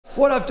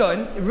what I've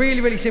done,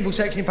 really simple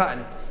sectioning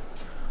pattern.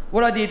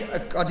 What I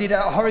did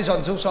a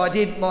horizontal, so I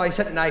did my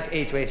centre nape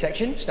ear to ear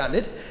section,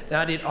 standard. Then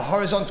I did a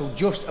horizontal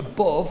just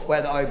above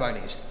where the eye bone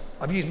is.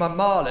 I've used my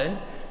marlin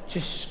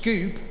to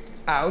scoop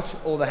out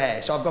all the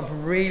hair. So I've gone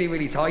from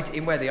really tight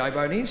in where the eye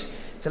bone is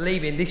to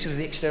leaving, this was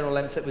the external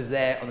length that was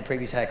there on the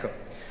previous haircut.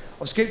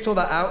 I've scooped all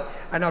that out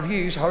and I've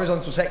used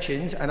horizontal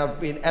sections and I've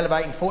been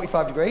elevating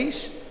 45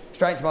 degrees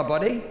straight into my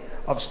body.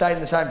 I've stayed in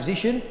the same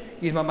position,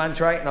 used my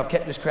manta ray, and I've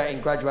kept just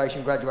creating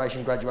graduation,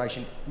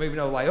 moving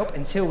all the way up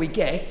until we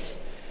get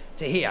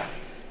to here.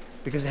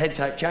 Because the head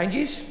shape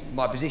changes,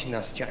 my position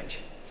has to change.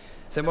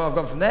 So where I've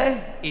gone from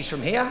there is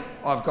from here,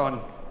 I've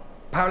gone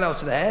parallel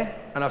to the hair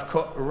and I've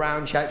cut a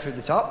round shape through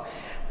the top.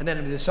 And then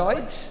with the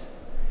sides,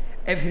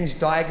 everything's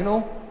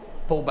diagonal,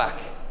 pull back.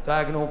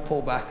 Diagonal,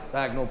 pull back,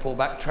 diagonal, pull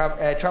back,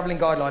 travelling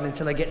guideline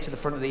until they get to the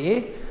front of the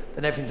ear,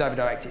 then everything's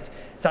over-directed.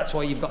 So that's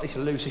why you've got this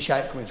looser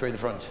shape coming through the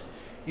front.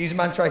 Use a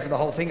manta ray for the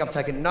whole thing. I've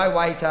taken no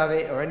weight out of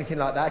it or anything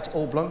like that. It's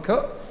all blunt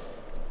cut.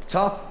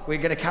 Top, we're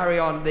going to carry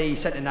on the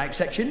centre nape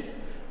section.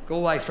 Go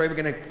all the way through. We're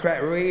going to create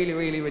a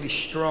really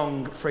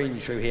strong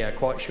fringe through here,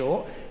 quite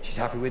short. She's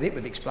happy with it.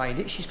 We've explained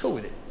it. She's cool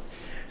with it.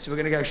 So we're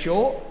going to go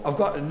short. I've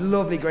got a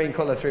lovely green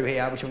colour through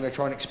here, which I'm going to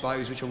try and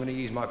expose, which I'm going to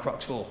use my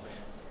Crocs for.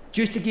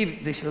 Just to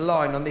give this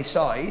line on this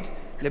side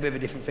a little bit of a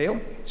different feel.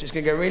 So it's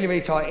going to go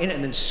really tight in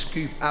and then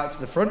scoop out to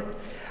the front.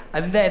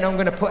 And then I'm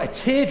going to put a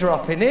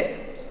teardrop in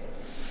it.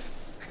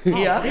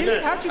 Here. Oh,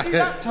 really? How'd you do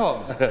that,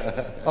 Tom?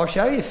 I'll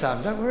show you,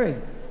 Sam, don't worry.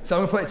 So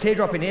I'm going to put a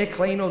teardrop in here,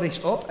 clean all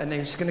this up, and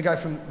then it's going to go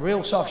from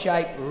real soft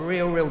shape,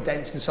 real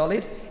dense and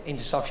solid,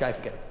 into soft shape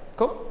again.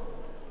 Cool?